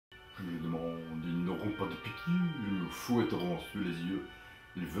pas de piqûre, ils me fouetteront sous les yeux.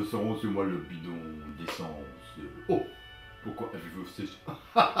 Ils verseront sur moi le bidon d'essence. Oh, pourquoi avez-vous ces...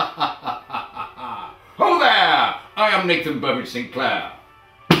 Hello there! I am Nathan Burbage Sinclaire.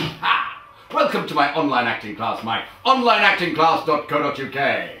 Ha! Welcome to my online acting class, my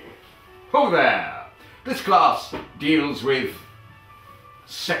onlineactingclass.co.uk. Hello there! This class deals with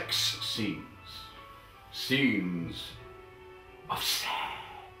sex scenes. Scenes of sex.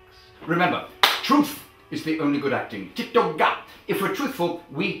 Remember, truth is the only good acting. Titoga. If we're truthful,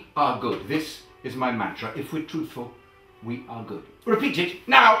 we are good. This is my mantra. If we're truthful, we are good. Repeat it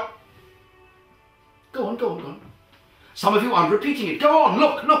now. Go on, go on, go on. Some of you aren't repeating it. Go on,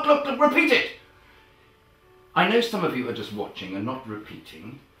 look, look, look, look, repeat it. I know some of you are just watching and not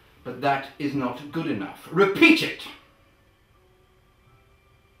repeating, but that is not good enough. Repeat it.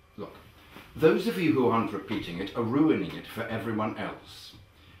 Look, those of you who aren't repeating it are ruining it for everyone else.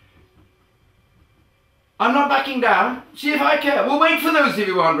 I'm not backing down. See if I care. We'll wait for those of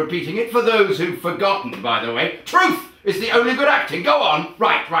you who aren't repeating it. For those who've forgotten, by the way. Truth is the only good acting. Go on.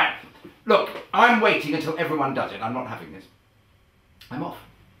 Right, right. Look, I'm waiting until everyone does it. I'm not having this. I'm off.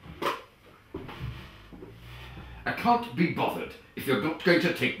 I can't be bothered if you're not going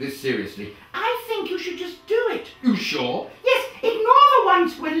to take this seriously. I think you should just do it. You sure? Yes, ignore the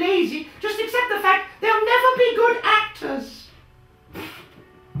ones who are lazy. Just accept the fact they'll never be good actors.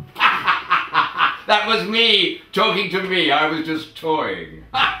 That was me talking to me. I was just toying.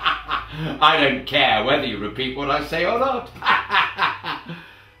 I don't care whether you repeat what I say or not.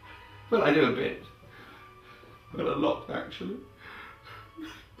 Well, I do a bit. Well, a lot, actually.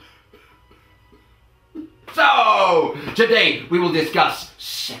 So, today we will discuss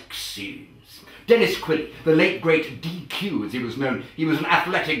sex scenes. Dennis Quilly, the late great DQ as he was known, he was an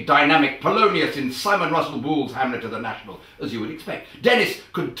athletic, dynamic Polonius in Simon Russell Boole's Hamlet of the National, as you would expect. Dennis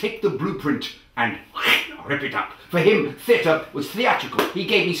could take the blueprint and rip it up. For him, theatre was theatrical. He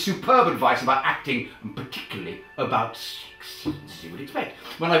gave me superb advice about acting, and particularly about sex scenes, as you would expect.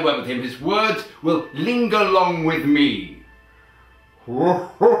 When I work with him, his words will linger long with me.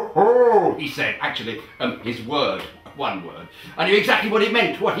 He said, actually, his word, one word. I knew exactly what he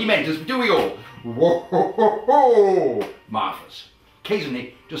meant, as do we all. Marvellous.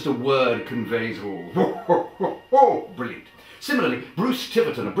 Occasionally, just a word conveys all. Brilliant. Similarly, Bruce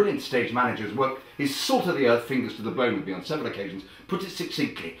Tiverton, a brilliant stage manager, has worked his salt-of-the-earth fingers to the bone with me on several occasions, put it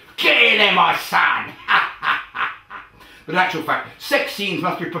succinctly, "Get in there, my son!" But in actual fact, sex scenes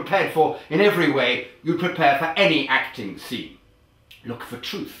must be prepared for in every way you prepare for any acting scene. Look for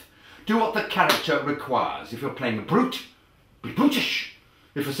truth. Do what the character requires. If you're playing a brute, be brutish.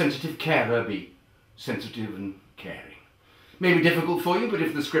 If a sensitive carer, be sensitive and caring. May be difficult for you, but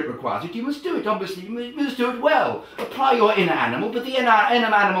if the script requires it, you must do it. Obviously, you must do it well. Apply your inner animal, but the inner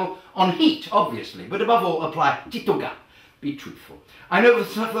animal on heat, obviously. But above all, apply titoga. Be truthful. I know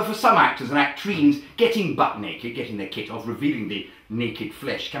for some actors and actrines, getting butt naked, getting their kit off, revealing the naked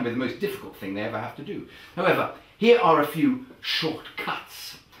flesh can be the most difficult thing they ever have to do. However, here are a few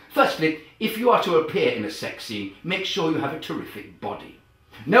shortcuts. Firstly, if you are to appear in a sex scene, make sure you have a terrific body.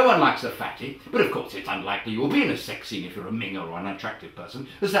 No one likes a fatty, but of course it's unlikely you will be in a sex scene if you're a minger or an attractive person,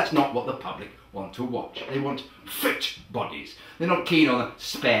 as that's not what the public want to watch. They want fit bodies. They're not keen on a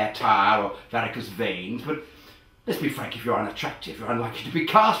spare tire or varicose veins, but let's be frank, if you're unattractive, you're unlikely to be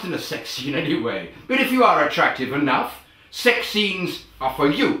cast in a sex scene anyway. But if you are attractive enough, sex scenes are for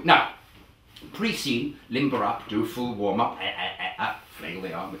you. Now, pre-scene, limber up, do a full warm-up, flail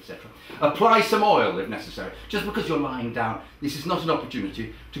the arm, etc. Apply some oil if necessary. Just because you're lying down, this is not an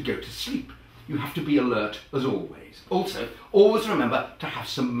opportunity to go to sleep. You have to be alert as always. Also, always remember to have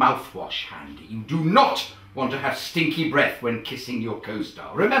some mouthwash handy. You do not want to have stinky breath when kissing your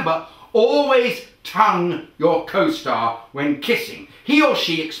co-star. Remember, always tongue your co-star when kissing. He or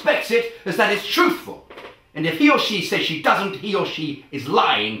she expects it as that is truthful. And if he or she says she doesn't, he or she is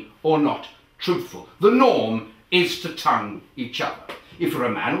lying or not truthful. The norm is to tongue each other. If you're a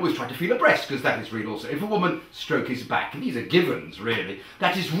man, always try to feel abreast, because that is real also. If a woman, stroke his back. And these are givens, really.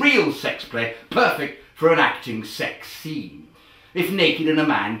 That is real sex play, perfect for an acting sex scene. If naked and a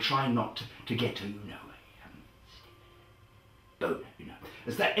man, try not to get a boner,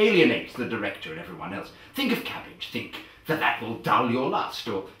 as that alienates the director and everyone else. Think of Cabbage, think that will dull your lust,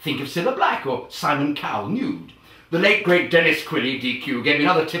 or think of Cilla Black or Simon Cowell nude. The late great Dennis Quilly, DQ, gave me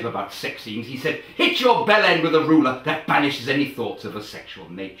another tip about sex scenes. He said, hit your bell end with a ruler, that banishes any thoughts of a sexual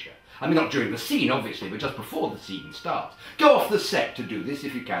nature. I mean, not during the scene, obviously, but just before the scene starts. Go off the set to do this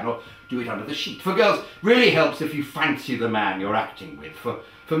if you can, or do it under the sheet. For girls, really helps if you fancy the man you're acting with. For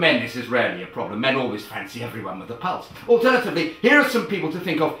men, this is rarely a problem. Men always fancy everyone with a pulse. Alternatively, here are some people to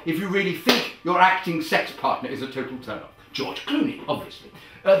think of if you really think your acting sex partner is a total turn-off. George Clooney, obviously.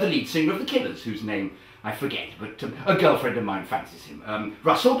 The lead singer of the Killers, whose name I forget, but a girlfriend of mine fancies him.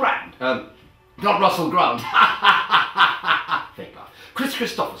 Russell Brand. Not Russell Grant. Fake laugh. Chris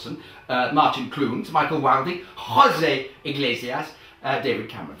Christopherson, Martin Clunes, Michael Wilde, Jose Iglesias, David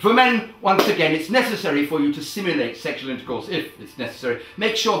Cameron. For men, once again, it's necessary for you to simulate sexual intercourse if it's necessary.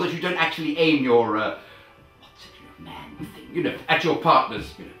 Make sure that you don't actually aim your, what's it, your man thing, at your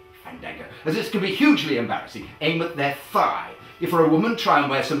partner's, fandango, as this can be hugely embarrassing. Aim at their thigh. If for a woman, try and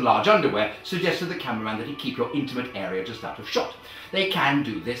wear some large underwear. Suggest to the cameraman that he keep your intimate area just out of shot. They can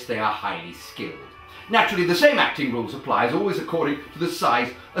do this, they are highly skilled. Naturally, the same acting rules apply as always according to the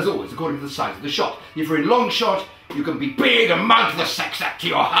size of the shot. If you're in long shot, you can be big and mount the sex act to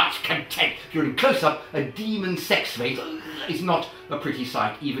your heart's content. If you're in close-up, a demon sex face is not a pretty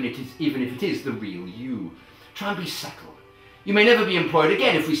sight, even if it is the real you. Try and be subtle. You may never be employed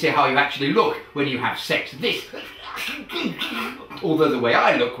again if we say how you actually look when you have sex. This, although the way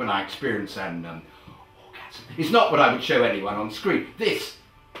I look when I experience an orgasm is not what I would show anyone on screen. This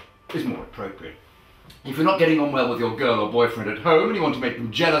is more appropriate. If you're not getting on well with your girl or boyfriend at home and you want to make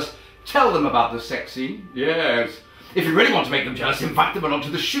them jealous, tell them about the sex scene. Yes. If you really want to make them jealous, invite them along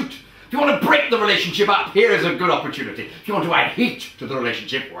to the shoot. If you want to break the relationship up, here is a good opportunity. If you want to add heat to the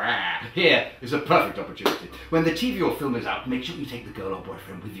relationship, here is a perfect opportunity. When the TV or film is out, make sure you take the girl or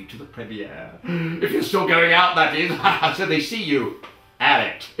boyfriend with you to the premiere. If you're still going out, that is, so they see you at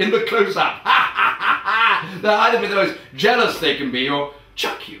it, in the close-up. They'll either be the most jealous they can be or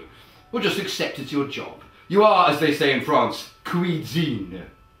chuck you, or just accept it's your job. You are, as they say in France, cuisine.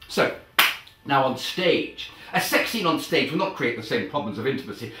 So, now on stage. A sex scene on stage will not create the same problems of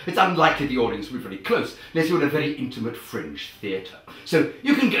intimacy. It's unlikely the audience will be very close, unless you're in a very intimate fringe theatre. So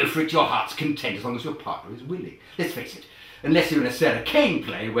you can go for it to your heart's content as long as your partner is willing. Let's face it, unless you're in a Sarah Kane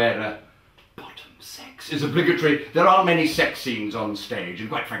play where bottom sex is obligatory, there aren't many sex scenes on stage, and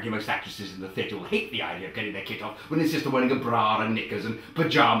quite frankly most actresses in the theatre will hate the idea of getting their kit off when it's just wearing a bra and knickers and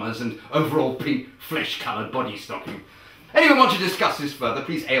pyjamas and overall pink flesh-coloured body stocking. Anyone want to discuss this further,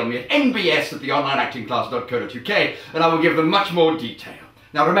 please hail me at nbs@theonlineactingclass.co.uk and I will give them much more detail.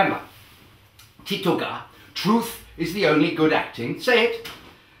 Now remember, Titoga, truth is the only good acting. Say it.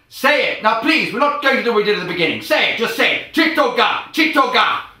 Say it. Now please, we're not going to do what we did at the beginning. Say it, just say it. Titoga,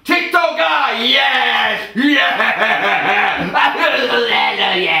 Titoga, Titoga, yes, yeah,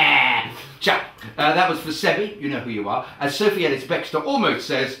 yeah. That was for Sebi, you know who you are. As Sophie Ellis Bextor almost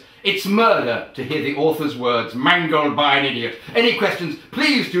says, it's murder to hear the author's words mangled by an idiot. Any questions,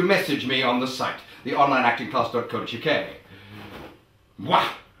 please do message me on the site, theonlineactingclass.co.uk. Wah!